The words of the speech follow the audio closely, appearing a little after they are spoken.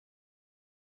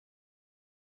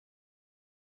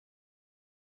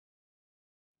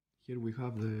Here we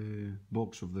have the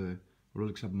box of the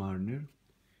Rolex Submariner.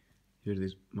 Here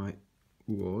is my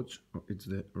watch. It's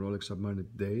the Rolex Submariner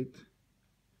date,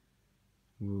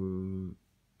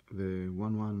 the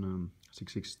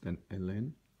 116610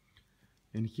 LN,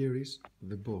 and here is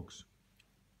the box.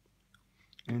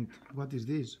 And what is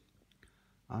this?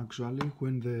 Actually,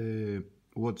 when the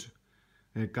watch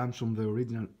comes from the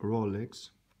original Rolex,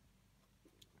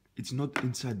 it's not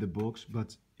inside the box,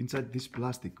 but inside this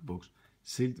plastic box,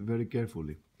 sealed very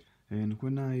carefully. And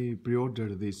when I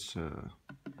pre-ordered this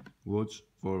watch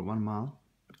for 1 month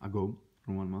ago,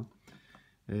 from 1 month,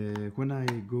 when I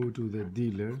go to the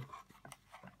dealer,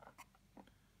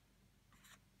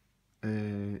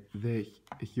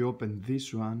 he opened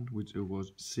this one, which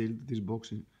was sealed, this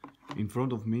box in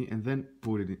front of me, and then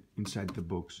put it inside the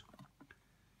box.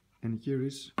 And here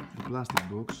is the plastic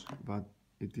box, but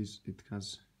it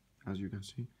has, as you can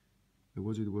see, the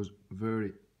watch, it was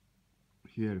very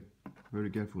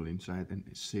carefully inside and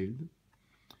sealed.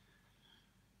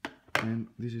 And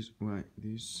this is why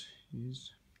this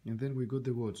is. And then we got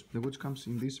the watch. The watch comes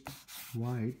in this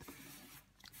white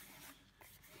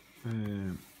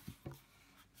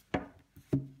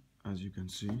as you can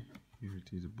see, here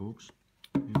it is, the box,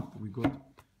 and we got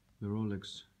the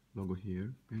Rolex logo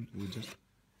here, and we just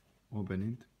open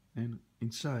it, and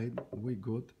inside we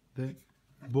got the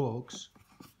box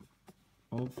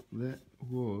of the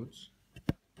watch.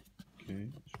 Okay,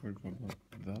 sorry for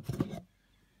that.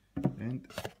 And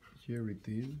here it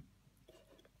is.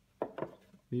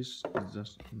 This is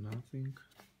just nothing.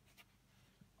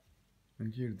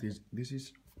 And here it is. This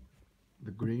is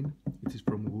the green. It is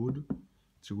from wood.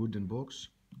 It's a wooden box.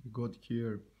 We got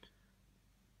here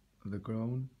the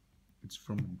crown.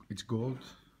 It's gold,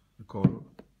 the color.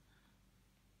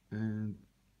 And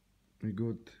we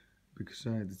got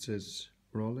beside it says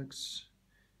Rolex.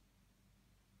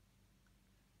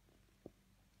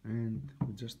 And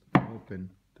we just open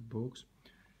the box.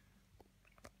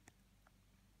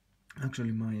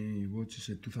 Actually, my watch is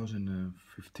a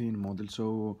 2015 model,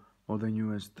 so all the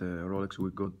newest Rolex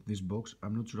we got this box.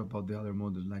 I'm not sure about the other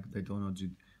models like Daytona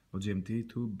or GMT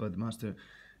too, but Master.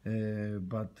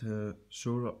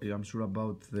 Sure, I'm sure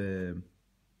about the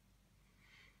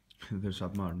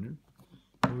Submariner.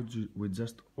 We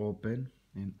just open,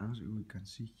 and as we can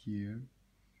see here,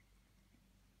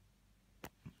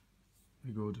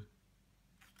 we got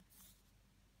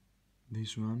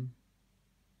this one.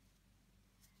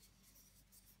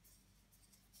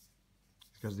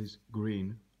 It has this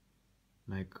green,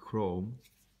 like chrome,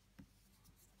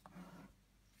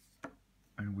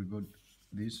 and we got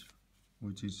this,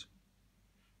 which is,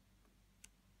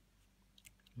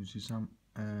 you see some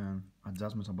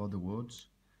adjustments about the watch,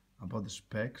 about the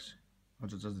specs,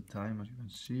 also just the time, as you can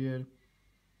see here.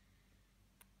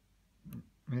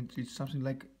 And it's something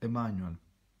like a manual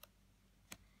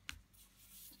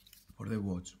for the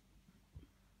watch.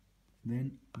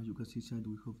 Then, as you can see inside,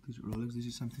 we have this Rolex. This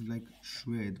is something like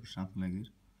suede or something like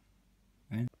this.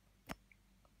 And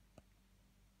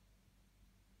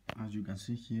as you can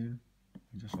see here,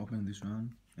 we just open this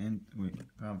one, and we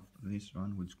have this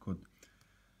one, which got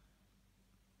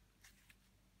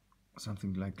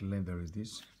something like leather is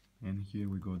this. And here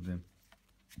we got the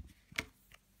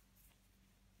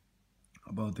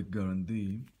about the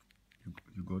guarantee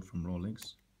you got from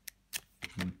Rolex,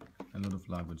 in a lot of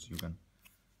language you can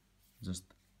just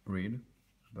read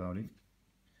about it.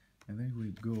 And then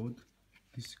we got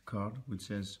this card which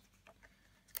says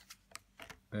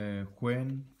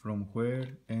when, from where,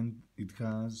 and it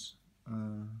has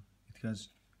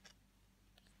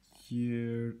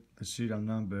here the serial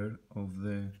number of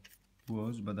the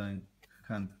watch, but I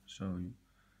can't show you.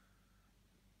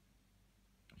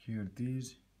 Here it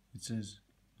is. It says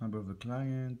number of the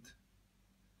client.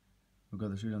 We got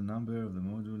the serial number of the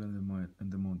module and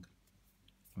the model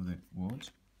of the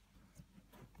watch.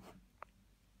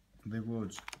 The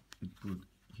watch is put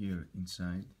here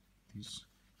inside this.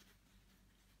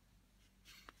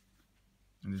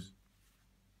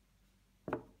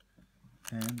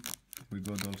 And we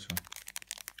got also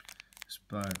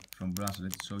spare from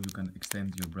bracelet, so you can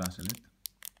extend your bracelet.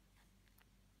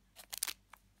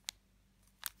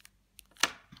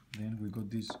 Then we got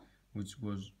this, which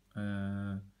was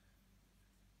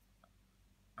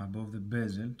above the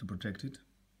bezel to protect it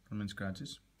from any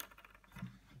scratches.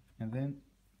 And then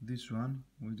this one,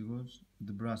 which was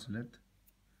the bracelet.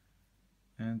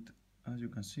 And as you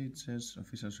can see, it says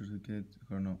official certificate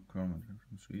chronometer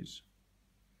from Swiss,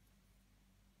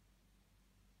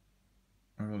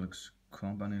 Rolex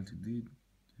Company Ltd,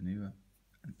 Geneva,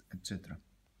 etc.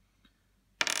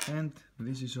 And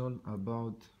this is all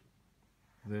about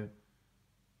the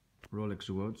Rolex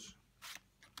watch.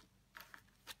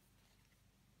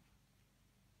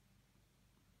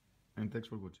 And thanks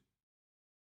for watching.